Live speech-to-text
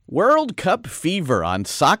World Cup fever on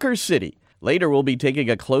Soccer City. Later, we'll be taking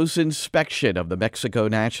a close inspection of the Mexico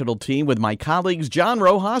national team with my colleagues John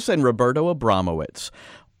Rojas and Roberto Abramowitz.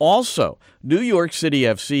 Also, New York City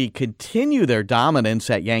FC continue their dominance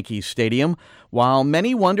at Yankee Stadium, while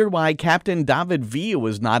many wonder why Captain David Villa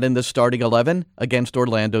was not in the starting 11 against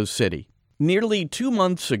Orlando City. Nearly 2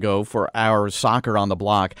 months ago for our Soccer on the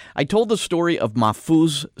Block, I told the story of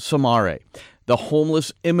Mahfouz Samare, the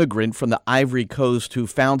homeless immigrant from the Ivory Coast who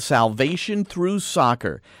found salvation through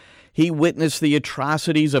soccer. He witnessed the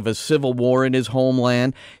atrocities of a civil war in his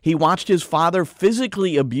homeland. He watched his father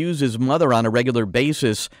physically abuse his mother on a regular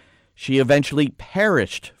basis. She eventually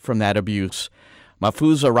perished from that abuse.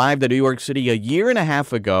 Mahfouz arrived at New York City a year and a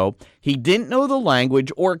half ago. He didn't know the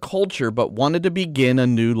language or culture, but wanted to begin a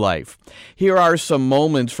new life. Here are some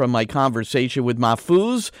moments from my conversation with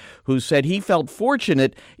Mahfouz, who said he felt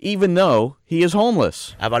fortunate even though he is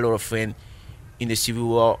homeless. I have a lot of friends in the civil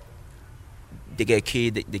war. They get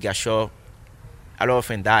killed, they get shot. A lot of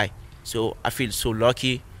friends die. So I feel so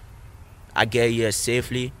lucky. I get here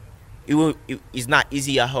safely. It's not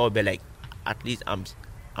easy at all, but like at least I'm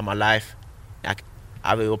alive. Like, I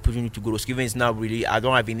have an opportunity to go to school. Even it's not really. I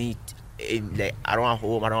don't have any. Like I don't have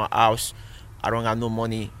home. I don't have house. I don't have no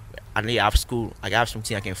money. I don't have school. I have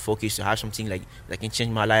something I can focus. I have something like that can change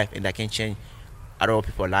my life and that can change other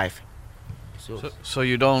people's life. So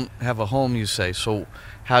you don't have a home, you say. So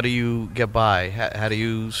how do you get by? How do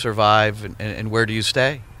you survive, and where do you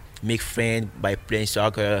stay? Make friends by playing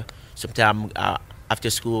soccer. Sometimes after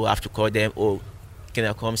school, I have to call them. Oh, can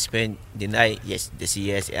I come spend the night? Yes, they say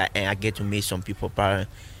yes. And I get to meet some people,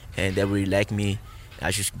 parents, and they really like me.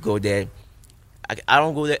 I just go there. I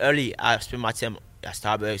don't go there early. I spend my time at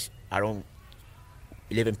Starbucks. I don't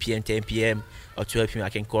 11 p.m., 10 p.m. or 12 p.m. I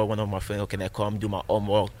can call one of my friends. Or can I come do my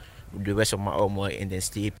homework? The rest of my homework and then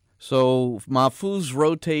sleep. So Mahfouz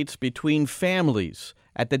rotates between families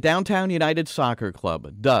at the Downtown United Soccer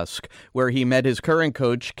Club, Dusk, where he met his current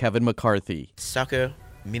coach, Kevin McCarthy. Soccer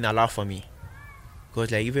mean a lot for me.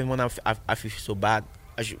 Because like, even when I feel so bad,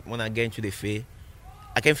 when I get into the field,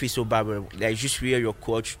 I can feel so bad, but like, just hear your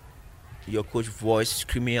coach voice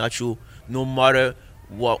screaming at you, no matter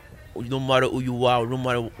what, no matter who you are, no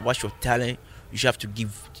matter what your talent, you just have to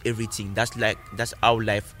give everything. That's how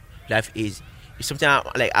life is. Sometimes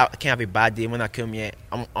like I can have a bad day when I come here.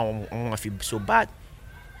 I feel so bad.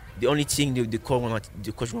 The only thing the coach want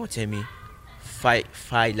to tell me, fight.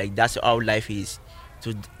 Like that's how life is.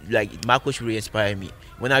 So like my coach really inspire me.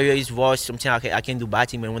 When I hear his voice, sometimes I can do bad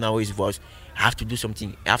things, but when I hear his voice, I have to do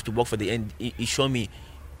something. I have to work for the end. He showed me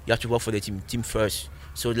you have to work for the team first.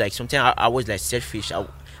 So like sometimes I was like selfish.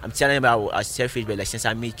 I'm telling him I was selfish, but like since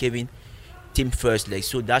I met Kevin, team first, like,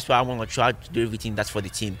 so that's why I want to try to do everything that's for the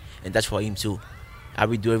team, and that's for him too. I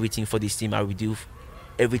will do everything for this team. I will do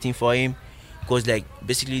everything for him, because like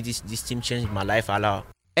basically this team changed my life a lot.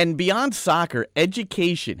 And beyond soccer,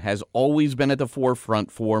 education has always been at the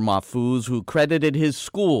forefront for Mahfouz, who credited his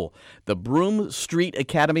school, the Broome Street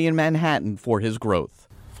Academy in Manhattan, for his growth.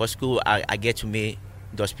 For school, I get to meet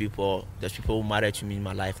those people who matter to me in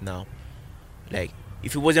my life now. Like,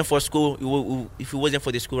 if it wasn't for school, if it wasn't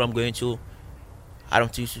for the school I'm going to, I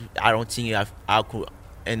don't think I could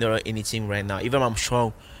enter anything right now. Even I'm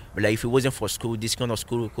strong, but like if it wasn't for school, this kind of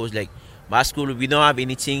school, because like my school, we don't have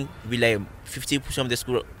anything. We like 50% of the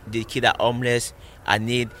school, the kids are homeless, I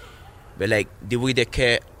need, but like the way they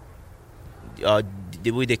care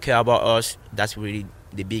about us, that's really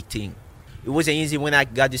the big thing. It wasn't easy when I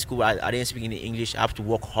got to school. I didn't speak any English. I have to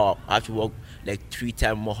work hard. I have to work like 3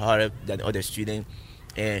 times more harder than other students,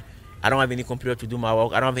 and I don't have any computer to do my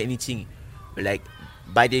work. I don't have anything. But like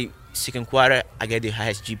by the second quarter, I get the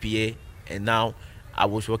highest GPA, and now I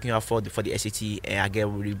was working hard for the SAT, and I get a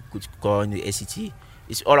really good score in the SAT.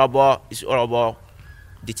 It's all about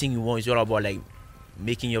the thing you want. It's all about like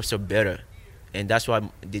making yourself better, and that's what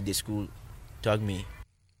the school taught me.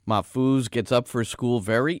 Mahfouz gets up for school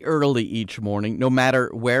very early each morning, no matter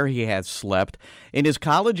where he has slept. In his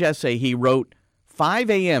college essay, he wrote, 5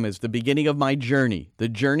 a.m. is the beginning of my journey, the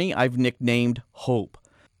journey I've nicknamed Hope.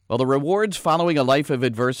 Well, the rewards following a life of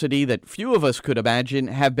adversity that few of us could imagine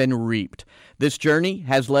have been reaped. This journey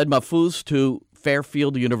has led Mahfouz to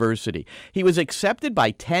Fairfield University. He was accepted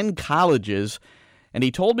by 10 colleges, and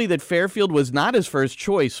he told me that Fairfield was not his first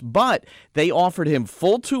choice, but they offered him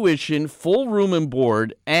full tuition, full room and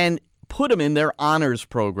board, and put him in their honors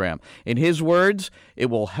program. In his words, it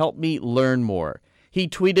will help me learn more. He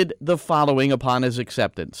tweeted the following upon his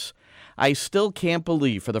acceptance: I still can't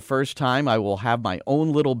believe for the first time I will have my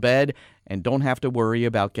own little bed and don't have to worry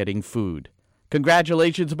about getting food.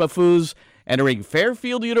 Congratulations, Mahfouz, entering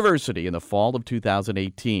Fairfield University in the fall of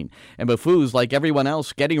 2018. And Mafuz, like everyone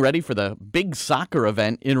else, getting ready for the big soccer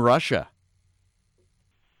event in Russia.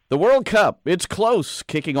 The World Cup, it's close,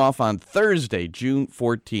 kicking off on Thursday, June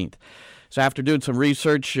 14th. So after doing some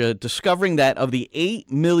research, discovering that of the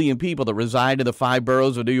 8 million people that reside in the 5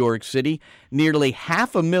 boroughs of New York City, nearly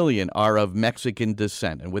 500,000 are of Mexican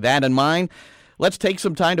descent. And with that in mind, let's take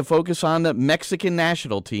some time to focus on the Mexican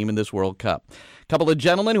national team in this World Cup. A couple of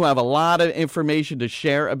gentlemen who have a lot of information to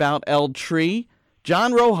share about El Tri.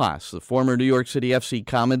 John Rojas, the former New York City FC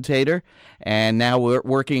commentator, and now we're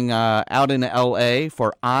working out in L.A.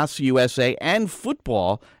 for AS USA and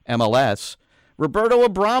football MLS. Roberto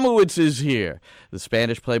Abramowitz is here, the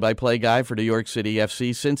Spanish play-by-play guy for New York City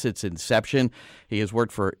FC since its inception. He has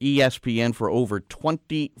worked for ESPN for over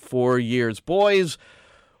 24 years. Boys,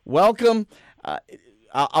 welcome.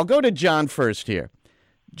 I'll go to John first here.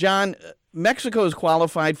 John, Mexico has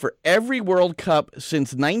qualified for every World Cup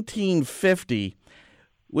since 1950,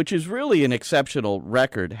 which is really an exceptional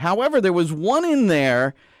record. However, there was one in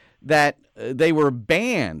there that they were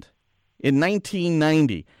banned in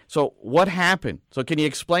 1990. So what happened? So can you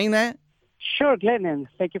explain that? Sure, Glenn, and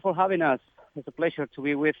thank you for having us. It's a pleasure to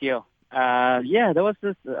be with you. There was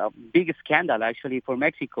this big scandal, actually, for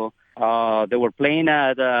Mexico. They were playing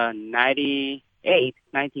at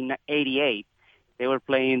 1988. They were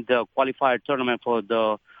playing the qualifier tournament for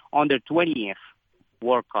the under 20th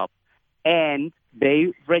World Cup. And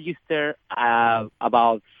they registered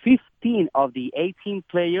about 15 of the 18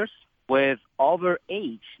 players with over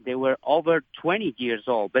age. They were over 20 years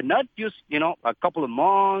old, but not just, a couple of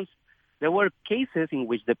months. There were cases in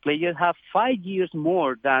which the players have 5 years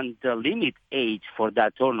more than the limit age for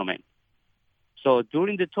that tournament. So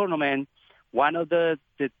during the tournament, one of the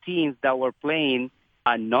teams that were playing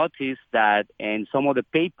noticed that, and some of the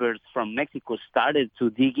papers from Mexico started to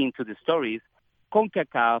dig into the stories.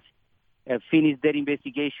 CONCACAF finished their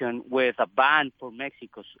investigation with a ban for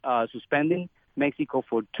Mexico, suspending Mexico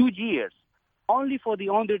for 2 years, only for the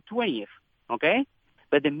under 20th, okay?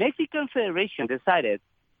 But the Mexican Federation decided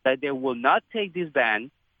that they will not take this ban,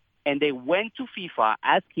 and they went to FIFA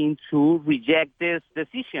asking to reject this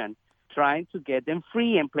decision, trying to get them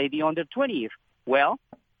free and play the under 20th. Well,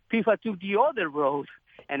 FIFA took the other road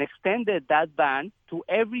and extended that ban to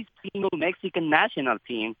every single Mexican national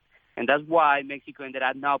team, and that's why Mexico ended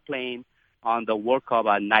up now playing on the World Cup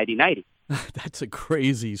in 1990. That's a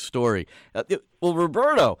crazy story. Well,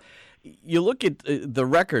 Roberto, you look at the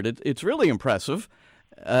record, it's really impressive.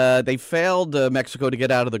 They failed Mexico to get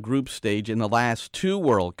out of the group stage in the last 2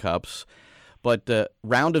 World Cups, but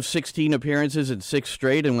round of 16 appearances in 6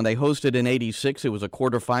 straight, and when they hosted in 86, it was a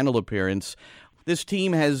quarterfinal appearance. This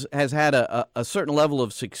team has had a certain level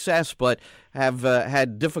of success, but have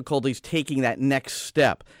had difficulties taking that next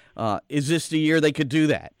step. Is this the year they could do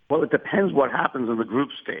that? Well, it depends what happens in the group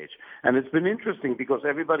stage. And it's been interesting because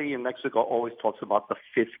everybody in Mexico always talks about the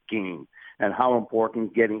 5th game and how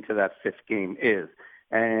important getting to that 5th game is.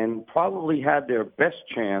 And probably had their best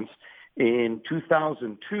chance in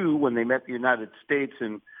 2002 when they met the United States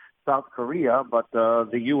in South Korea, but the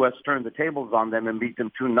U.S. turned the tables on them and beat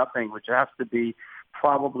them 2-0, which has to be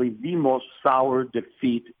probably the most sour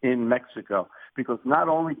defeat in Mexico, because not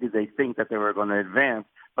only did they think that they were going to advance,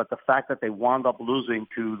 but the fact that they wound up losing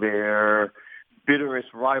to their bitterest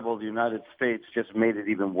rival, the United States, just made it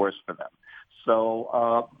even worse for them.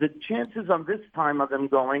 So the chances on this time of them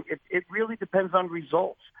going, it really depends on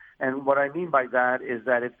results. And what I mean by that is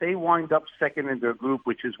that if they wind up second in their group,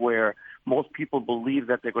 which is where most people believe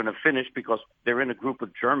that they're going to finish because they're in a group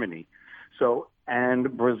with Germany,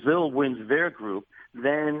 and Brazil wins their group,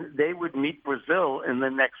 then they would meet Brazil in the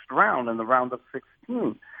next round, in the round of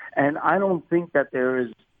 16. And I don't think that there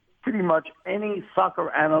is pretty much any soccer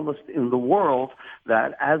analyst in the world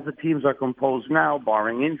that, as the teams are composed now,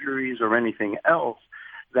 barring injuries or anything else,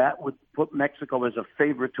 that would put Mexico as a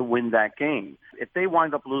favorite to win that game. If they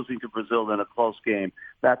wind up losing to Brazil in a close game,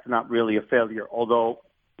 that's not really a failure, although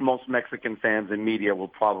most Mexican fans and media will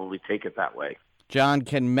probably take it that way. John,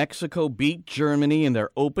 can Mexico beat Germany in their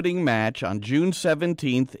opening match on June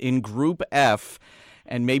 17th in Group F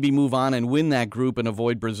and maybe move on and win that group and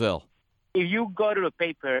avoid Brazil? If you go to the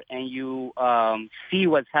paper and you see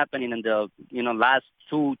what's happening in the last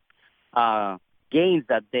 2 games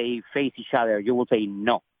that they face each other, you will say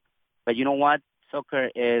no. But you know what? Soccer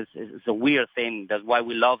is a weird thing. That's why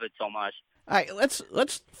we love it so much. All right, let's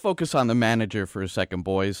focus on the manager for a second,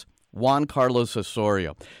 boys. Juan Carlos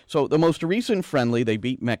Osorio. So the most recent friendly, they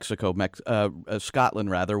beat Scotland,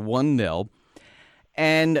 1-0.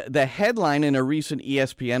 And the headline in a recent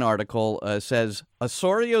ESPN article says,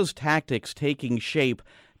 Osorio's tactics taking shape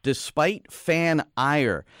despite fan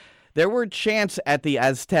ire. There were chants at the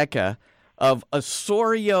Azteca of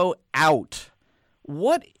Osorio out.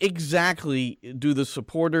 What exactly do the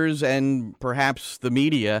supporters and perhaps the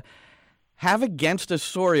media have against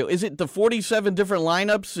Osorio? Is it the 47 different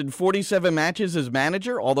lineups and 47 matches as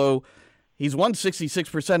manager, although he's won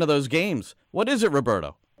 66% of those games? What is it,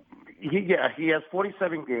 Roberto? He has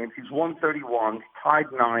 47 games. He's won 31, tied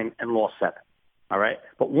 9, and lost 7. All right?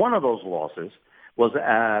 But one of those losses was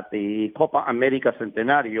at the Copa America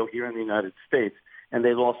Centenario here in the United States, and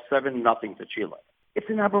they lost 7-0 to Chile. It's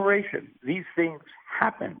an aberration. These things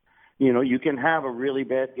happen. You know, you can have a really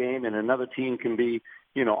bad game, and another team can be,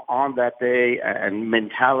 you know, on that day, and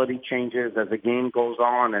mentality changes as the game goes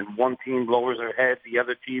on, and one team lowers their head, the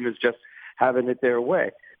other team is just having it their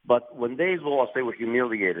way. But when they lost, they were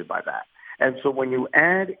humiliated by that. And so when you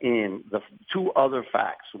add in the two other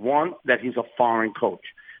facts, one, that he's a foreign coach.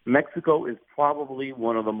 Mexico is probably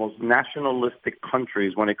one of the most nationalistic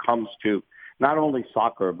countries when it comes to not only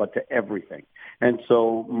soccer, but to everything. And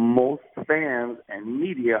so most fans and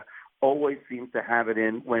media always seem to have it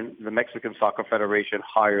in when the Mexican Soccer Federation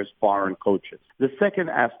hires foreign coaches. The second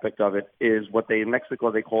aspect of it is what in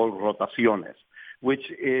Mexico they call rotaciones, which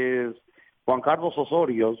is Juan Carlos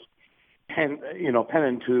Osorio's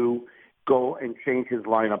penance to go and change his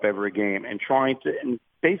lineup every game and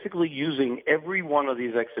basically using every one of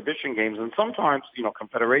these exhibition games and sometimes,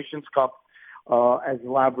 Confederations Cup as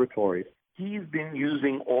laboratories. He's been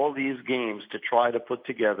using all these games to try to put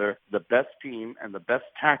together the best team and the best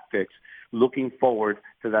tactics looking forward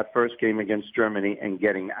to that first game against Germany and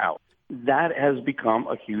getting out. That has become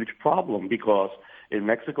a huge problem because in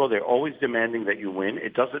Mexico, they're always demanding that you win.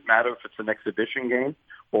 It doesn't matter if it's an exhibition game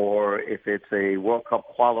or if it's a World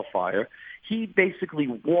Cup qualifier. He basically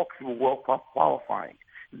walked through World Cup qualifying.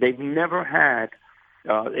 They've never had,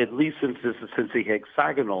 at least since the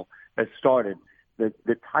hexagonal has started,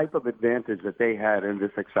 the type of advantage that they had in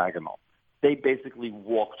this hexagonal. They basically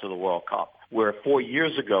walked to the World Cup, where 4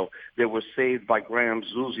 years ago they were saved by Graham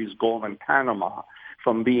Zuzi's goal in Panama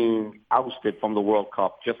from being ousted from the World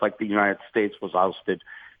Cup, just like the United States was ousted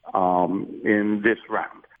in this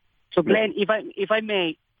round. So, Glenn, if I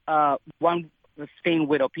may, one thing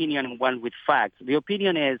with opinion and one with facts. The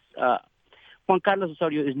opinion is Juan Carlos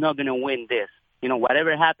Osorio is not going to win this.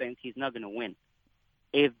 Whatever happens, he's not going to win.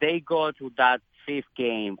 If they go to that fifth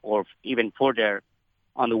game or even further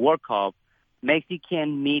on the World Cup,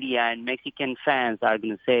 Mexican media and Mexican fans are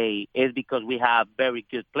going to say it's because we have very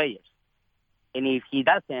good players. And if he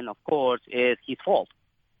doesn't, of course, it's his fault.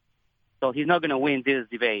 So he's not going to win this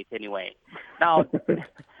debate anyway. Now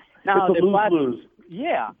the lose.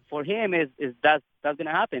 Yeah, for him is that's going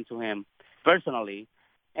to happen to him personally.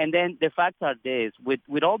 And then the facts are this: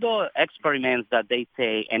 with all the experiments that they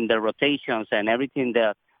say and the rotations and everything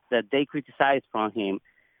that they criticize from him.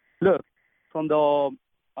 Look, from the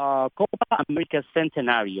Copa America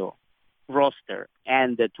Centenario roster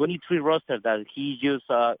and the 23 roster that he used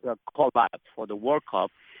call back for the World Cup,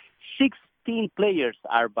 16 players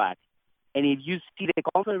are back. And if you see the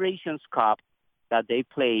Confederations Cup that they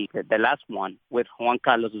played, the last one with Juan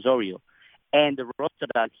Carlos Osorio, and the roster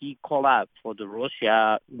that he called out for the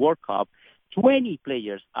Russia World Cup, 20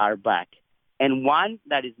 players are back. And one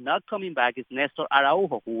that is not coming back is Nestor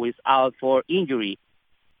Araujo, who is out for injury.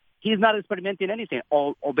 He's not experimenting anything,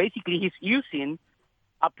 or basically he's using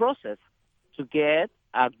a process to get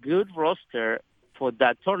a good roster for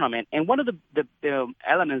that tournament. And one of the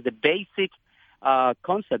elements, the basic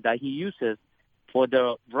concept that he uses for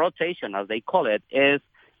the rotation, as they call it, is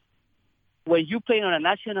when you play on a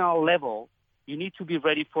national level, you need to be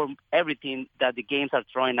ready for everything that the games are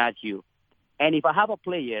throwing at you. And if I have a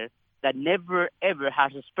player that never, ever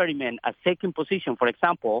has experimented a second position, for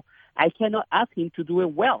example, I cannot ask him to do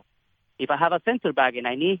it well. If I have a center back and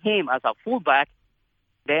I need him as a fullback,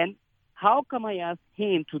 then how can I ask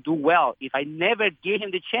him to do well if I never give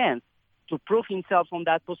him the chance to prove himself on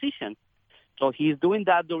that position? So he's doing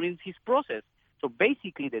that during his process. So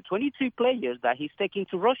basically, the 23 players that he's taking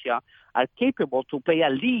to Russia are capable to play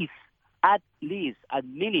at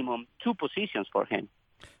minimum 2 positions for him.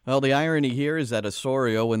 Well, the irony here is that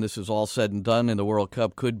Osorio, when this is all said and done in the World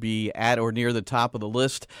Cup, could be at or near the top of the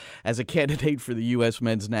list as a candidate for the U.S.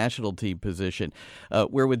 men's national team position.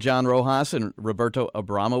 We're with John Rojas and Roberto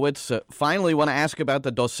Abramowitz. Finally, want to ask about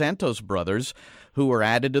the Dos Santos brothers, who were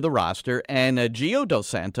added to the roster, and Gio Dos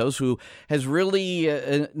Santos, who has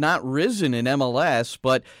really not risen in MLS,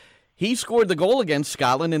 but he scored the goal against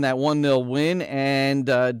Scotland in that 1-0 win, and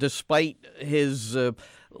despite his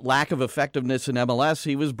lack of effectiveness in MLS,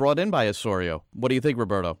 he was brought in by Osorio. What do you think,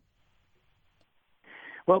 Roberto?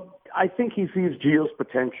 Well, I think he sees Gio's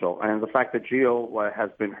potential, and the fact that Gio has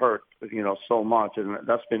been hurt, so much, and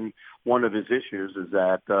that's been one of his issues, is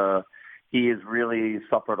that he has really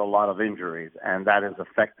suffered a lot of injuries, and that has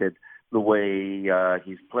affected the way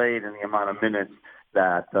he's played and the amount of minutes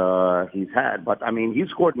that he's had. But, I mean, he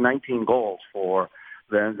scored 19 goals for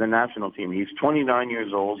the national team. He's 29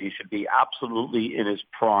 years old. He should be absolutely in his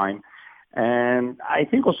prime. And I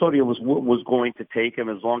think Osorio was going to take him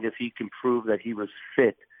as long as he can prove that he was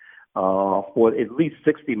fit for at least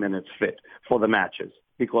 60 minutes fit for the matches,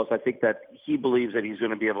 because I think that he believes that he's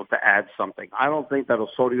going to be able to add something. I don't think that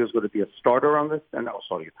Osorio is going to be a starter on this. And not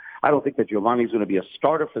Osorio. I don't think that Giovanni is going to be a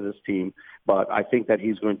starter for this team, but I think that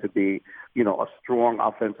he's going to be, a strong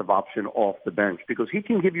offensive option off the bench, because he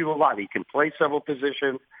can give you a lot. He can play several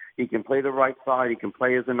positions. He can play the right side. He can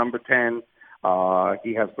play as a number 10.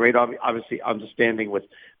 He has great, obviously, understanding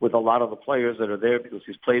with a lot of the players that are there, because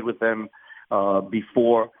he's played with them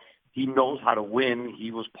before. He knows how to win.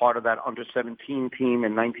 He was part of that under-17 team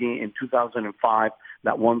in 2005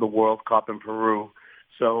 that won the World Cup in Peru.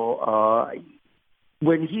 So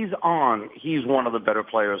when he's on, he's one of the better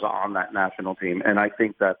players on that national team. And I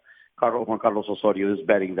think that Juan Carlos Osorio is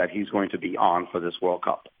betting that he's going to be on for this World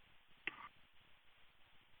Cup.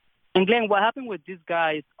 And Glenn, what happened with these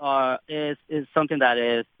guys is something that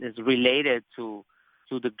is related to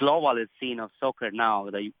the global scene of soccer now.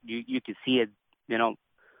 That you can see it,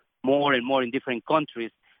 more and more in different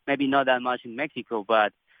countries. Maybe not that much in Mexico,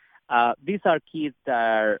 but these are kids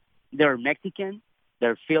they're Mexican.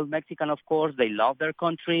 They're feel Mexican, of course. They love their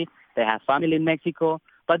country. They have family in Mexico,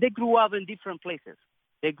 but they grew up in different places.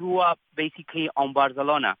 They grew up basically on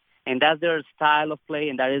Barcelona, and that's their style of play,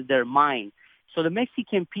 and that is their mind. So the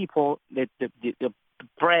Mexican people, the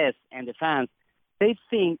press and the fans, they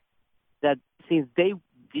think that since they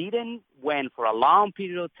didn't win for a long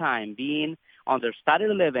period of time being on their starting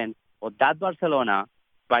 11 or that Barcelona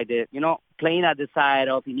by playing at the side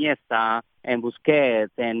of Iniesta and Busquets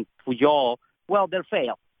and Puyol, well, they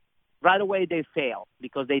failed. Right away they failed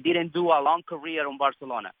because they didn't do a long career on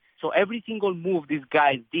Barcelona. So every single move these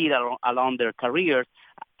guys did along their careers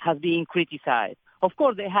has been criticized. Of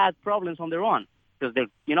course, they had problems on their own because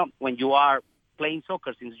when you are playing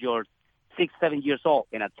soccer since you're 6, 7 years old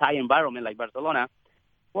in a tight environment like Barcelona,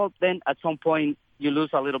 well, then at some point you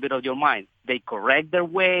lose a little bit of your mind. They correct their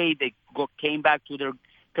way, they came back to their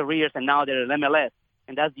careers, and now they're in MLS.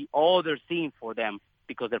 And that's the other thing for them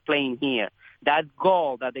because they're playing here. That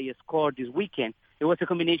goal that they scored this weekend, it was a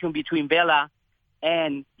combination between Vela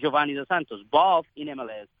and Giovanni Dos Santos, both in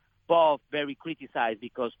MLS, both very criticized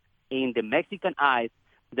because in the Mexican eyes,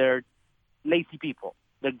 they're lazy people.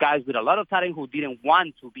 They're guys with a lot of talent who didn't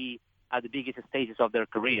want to be at the biggest stages of their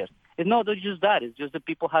careers. It's not just that. It's just that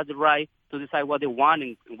people have the right to decide what they want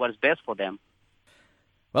and what's best for them.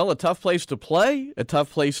 Well, a tough place to play, a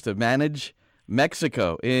tough place to manage.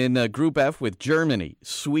 Mexico in Group F with Germany,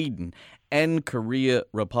 Sweden, and Korea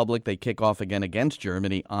Republic. They kick off again against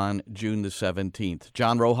Germany on June the 17th.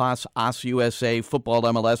 John Rojas, AS USA, Football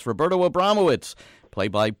MLS, Roberto Abramowitz,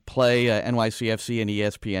 play-by-play NYCFC and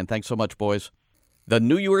ESPN. Thanks so much, boys. The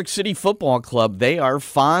New York City Football Club, they are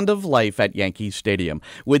fond of life at Yankee Stadium.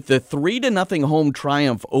 With the 3-0 home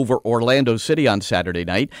triumph over Orlando City on Saturday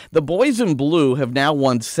night, the Boys in Blue have now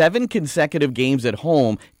won 7 consecutive games at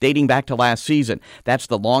home dating back to last season. That's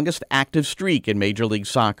the longest active streak in Major League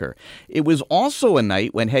Soccer. It was also a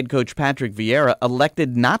night when head coach Patrick Vieira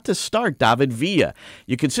elected not to start David Villa.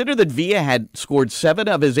 You consider that Villa had scored 7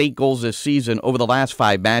 of his 8 goals this season over the last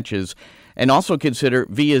 5 matches. And also consider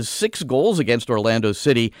Villa's 6 goals against Orlando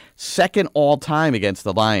City, second all-time against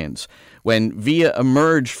the Lions. When Villa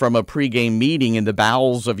emerged from a pregame meeting in the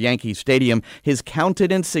bowels of Yankee Stadium, his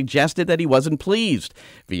countenance suggested that he wasn't pleased.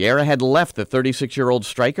 Vieira had left the 36-year-old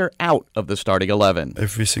striker out of the starting 11.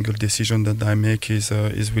 Every single decision that I make is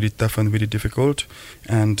really tough and really difficult.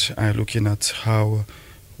 And I'm looking at how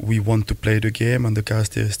we want to play the game and the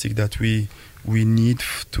characteristic that we need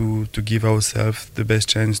to give ourselves the best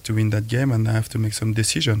chance to win that game, and I have to make some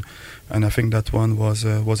decision. And I think that one was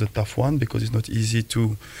a tough one because it's not easy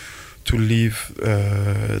to leave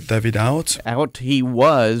David out. Out he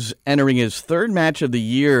was, entering his 3rd match of the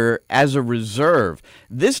year as a reserve,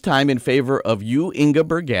 this time in favor of Inga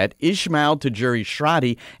Berget, Ismael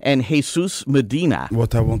Tajiri-Shradi, and Jesus Medina.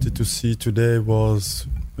 What I wanted to see today was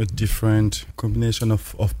a different combination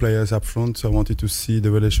of players up front. So I wanted to see the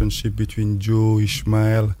relationship between Joe,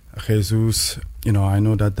 Ismael, Jesus. I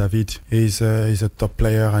know that David is a top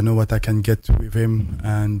player. I know what I can get with him.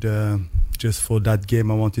 And just for that game,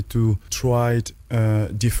 I wanted to try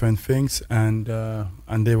different things, and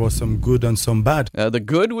there was some good and some bad. The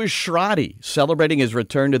good was Shradi, celebrating his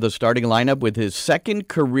return to the starting lineup with his second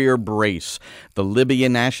career brace. The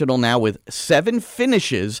Libyan national now with 7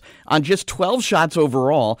 finishes on just 12 shots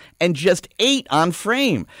overall and just 8 on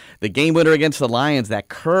frame. The game winner against the Lions, that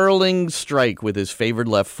curling strike with his favored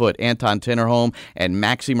left foot. Anton Tinnerholm and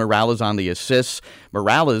Maxi Morales on the assists.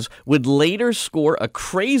 Morales would later score a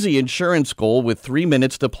crazy insurance goal with 3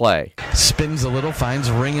 minutes to play. Spins a little, finds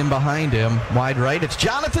Ringen behind him. Wide right, it's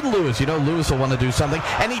Jonathan Lewis. You know Lewis will want to do something,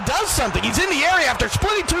 and he does something. He's in the area after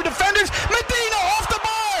splitting 2 defenders. Medina off the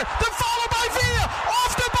bar, then followed by Villa,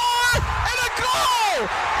 off the bar, and a goal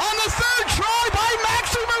on the third try by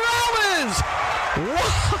Maxi Morales.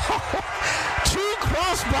 Wow! 2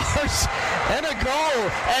 crossbars and a goal,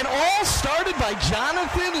 and all started by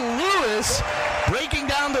Jonathan Lewis breaking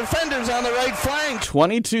down defenders on the right flank.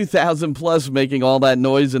 22,000 plus making all that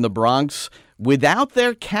noise in the Bronx without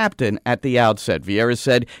their captain at the outset. Vieira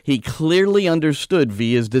said he clearly understood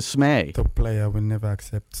Villa's dismay. Top player will never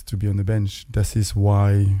accept to be on the bench. That is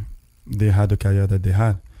why they had the career that they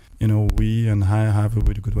had. You know, we and I have a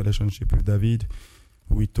really good relationship with David.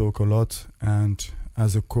 We talk a lot, and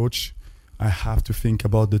as a coach, I have to think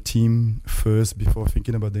about the team first before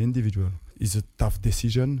thinking about the individual. It's a tough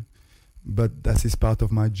decision, but that is part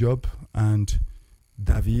of my job. And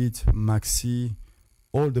David, Maxi,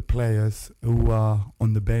 all the players who are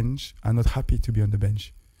on the bench are not happy to be on the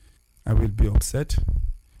bench. I will be upset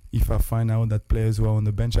if I find out that players who are on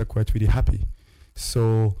the bench are quite really happy.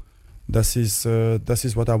 So that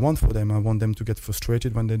is what I want for them. I want them to get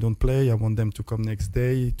frustrated when they don't play. I want them to come next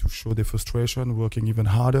day to show their frustration, working even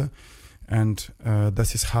harder. And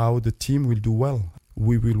that is how the team will do well.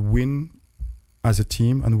 We will win as a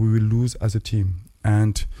team and we will lose as a team.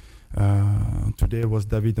 And today was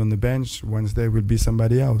David on the bench. Wednesday will be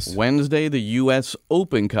somebody else. Wednesday, the U.S.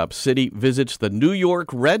 Open Cup. City visits the New York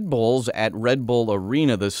Red Bulls at Red Bull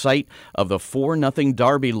Arena, the site of the 4-0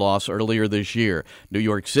 Derby loss earlier this year. New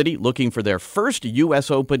York City looking for their first U.S.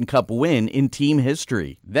 Open Cup win in team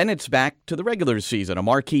history. Then it's back to the regular season. A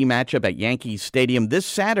marquee matchup at Yankee Stadium this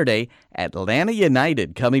Saturday. Atlanta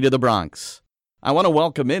United coming to the Bronx. I want to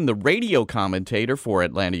welcome in the radio commentator for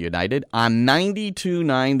Atlanta United on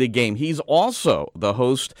 92.9 The Game. He's also the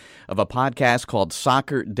host of a podcast called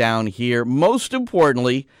Soccer Down Here. Most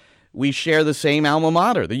importantly, we share the same alma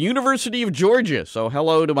mater, the University of Georgia. So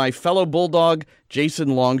hello to my fellow Bulldog,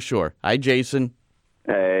 Jason Longshore. Hi, Jason.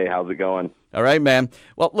 Hey, how's it going? All right, man.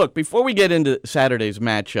 Well, look, before we get into Saturday's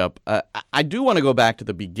matchup, I do want to go back to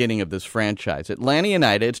the beginning of this franchise. Atlanta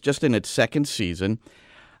United, it's just in its second season.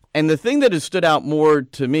 And the thing that has stood out more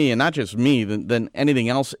to me, and not just me, than anything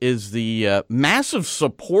else, is the massive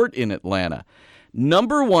support in Atlanta.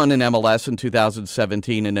 Number 1 in MLS in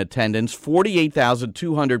 2017 in attendance,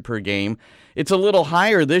 48,200 per game. It's a little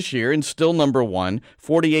higher this year and still number 1,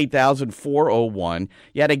 48,401.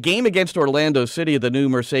 You had a game against Orlando City at the new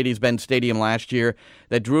Mercedes-Benz Stadium last year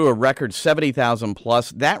that drew a record 70,000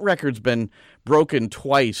 plus. That record's been broken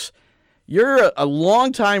twice. You're a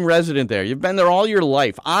long-time resident there. You've been there all your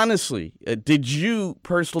life. Honestly, did you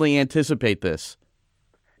personally anticipate this?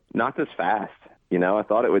 Not this fast. You know, I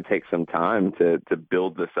thought it would take some time to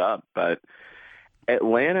build this up, but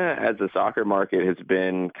Atlanta as a soccer market has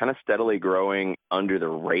been kind of steadily growing under the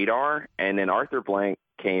radar. And then Arthur Blank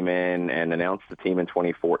came in and announced the team in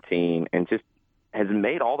 2014 and just has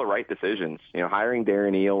made all the right decisions. You know, hiring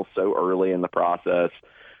Darren Eales so early in the process,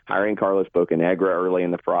 hiring Carlos Bocanegra early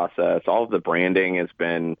in the process. All of the branding has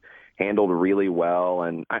been handled really well.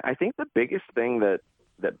 And I think the biggest thing that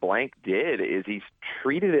Blank did is he's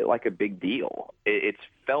treated it like a big deal. It's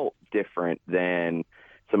felt different than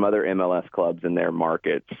some other MLS clubs in their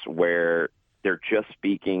markets where they're just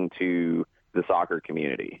speaking to the soccer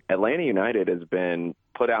community. Atlanta United has been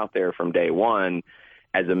put out there from day one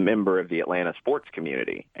as a member of the Atlanta sports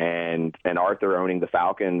community. And Arthur owning the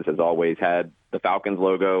Falcons has always had the Falcons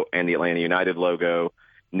logo and the Atlanta United logo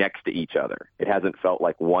next to each other. It hasn't felt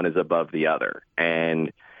like one is above the other.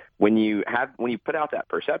 And when you put out that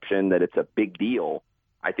perception that it's a big deal,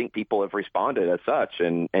 I think people have responded as such.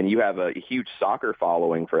 And you have a huge soccer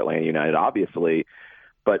following for Atlanta United, obviously,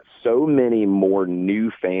 but so many more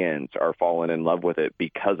new fans are falling in love with it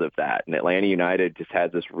because of that. And Atlanta United just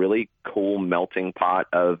has this really cool melting pot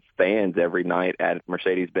of fans every night at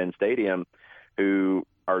Mercedes-Benz Stadium who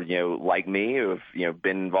are, you know, like me, who have, you know,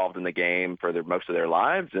 been involved in the game for most of their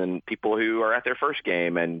lives, and people who are at their first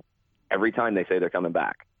game, and every time they say they're coming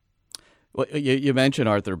back. Well, you mentioned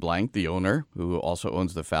Arthur Blank, the owner, who also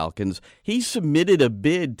owns the Falcons. He submitted a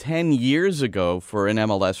bid 10 years ago for an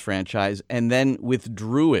MLS franchise and then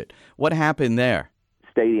withdrew it. What happened there?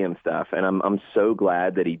 Stadium stuff, and I'm so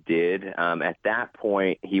glad that he did. At that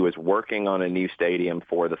point, he was working on a new stadium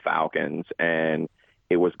for the Falcons, and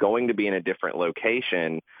it was going to be in a different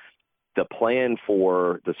location. The plan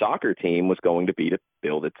for the soccer team was going to be to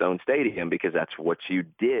build its own stadium because that's what you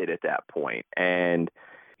did at that point. And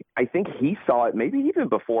I think he saw it maybe even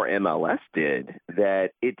before MLS did,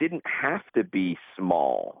 that it didn't have to be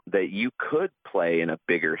small, that you could play in a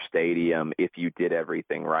bigger stadium if you did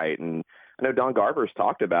everything right. And I know Don Garber's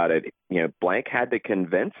talked about it. Blank had to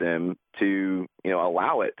convince him to,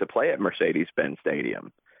 allow it to play at Mercedes-Benz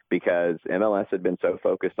Stadium because MLS had been so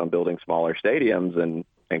focused on building smaller stadiums, and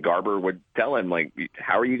Garber would tell him, like,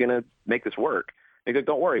 how are you going to make this work? He goes,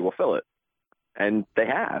 don't worry, we'll fill it. And they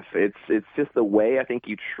have. It's just the way I think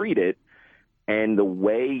you treat it and the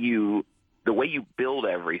way you build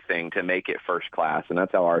everything to make it first class. And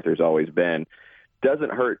that's how Arthur's always been.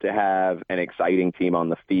 Doesn't hurt to have an exciting team on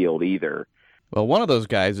the field either. Well, one of those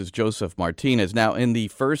guys is Josef Martinez. Now, in the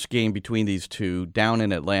first game between these two down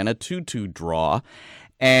in Atlanta, 2-2 draw.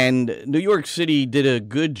 And New York City did a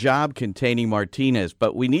good job containing Martinez,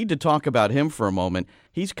 but we need to talk about him for a moment.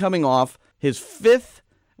 He's coming off his fifth,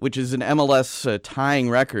 which is an MLS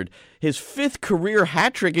tying record, his fifth career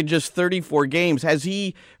hat trick in just 34 games. Has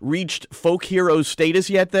he reached folk hero status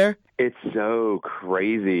yet there? It's so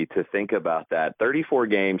crazy to think about that. 34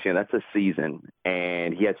 games, that's a season,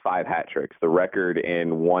 and he has 5 hat tricks. The record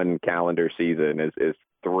in one calendar season is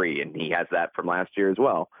 3, and he has that from last year as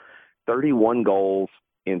well. 31 goals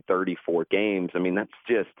in 34 games. I mean, that's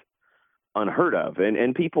just unheard of.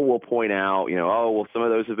 And people will point out, some of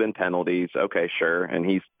those have been penalties. Okay, sure. And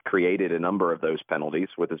he's created a number of those penalties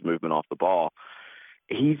with his movement off the ball.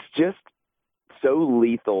 He's just so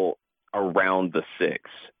lethal around the 6,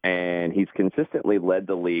 and he's consistently led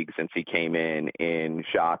the league since he came in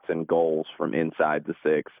shots and goals from inside the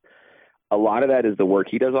 6. A lot of that is the work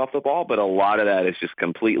he does off the ball, but a lot of that is just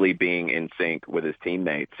completely being in sync with his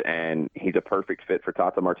teammates, and he's a perfect fit for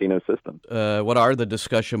Tata Martino's system. What are the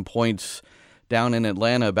discussion points down in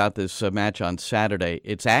Atlanta about this match on Saturday?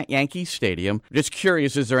 It's at Yankee Stadium. Just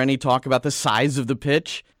curious, is there any talk about the size of the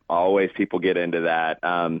pitch? Always people get into that.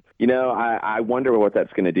 I wonder what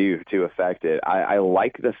that's going to do to affect it. I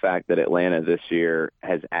like the fact that Atlanta this year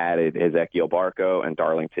has added Ezequiel Barco and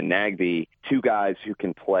Darlington Nagbe, 2 guys who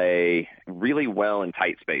can play really well in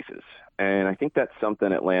tight spaces. And I think that's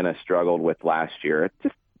something Atlanta struggled with last year. It's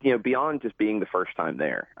just, beyond just being the first time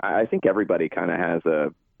there. I think everybody kind of has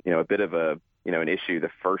a bit of an issue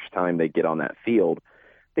the first time they get on that field.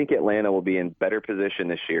 I think Atlanta will be in better position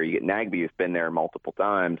this year. You get Nagbe, who's been there multiple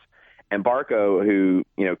times, and Barco, who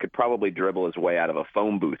could probably dribble his way out of a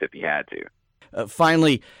phone booth if he had to.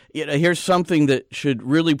 Finally, here's something that should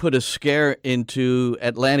really put a scare into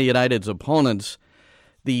Atlanta United's opponents.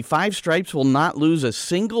 The Five Stripes will not lose a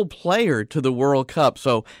single player to the World Cup.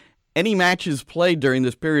 So any matches played during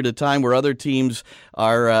this period of time where other teams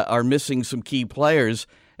are missing some key players,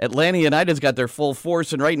 Atlanta United's got their full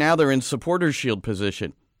force, and right now they're in Supporters' Shield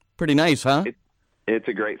position. Pretty nice, huh? It's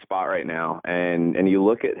a great spot right now, and you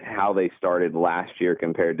look at how they started last year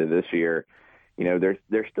compared to this year.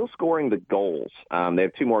 They're still scoring the goals. They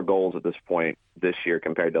have 2 more goals at this point this year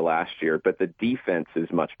compared to last year, but the defense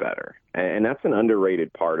is much better, and that's an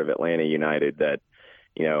underrated part of Atlanta United. That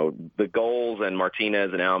the goals and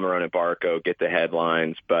Martinez and Almiron and Barco get the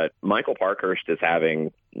headlines, but Michael Parkhurst is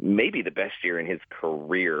having maybe the best year in his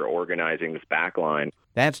career organizing this back line.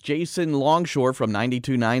 That's Jason Longshore from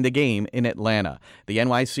 92.9 The Game in Atlanta. The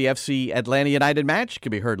NYCFC Atlanta United match can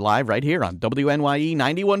be heard live right here on WNYE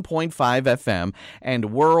 91.5 FM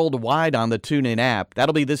and worldwide on the TuneIn app.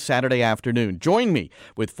 That'll be this Saturday afternoon. Join me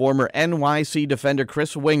with former NYC defender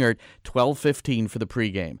Chris Wingert, 12:15 for the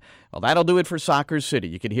pregame. Well, that'll do it for Soccer City.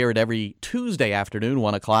 You can hear it every Tuesday afternoon,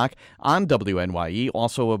 1 o'clock on WNYE,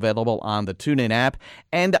 also available on the TuneIn app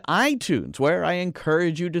and iTunes, where I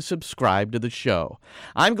encourage you to subscribe to the show.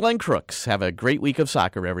 I'm Glenn Crooks. Have a great week of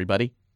soccer, everybody.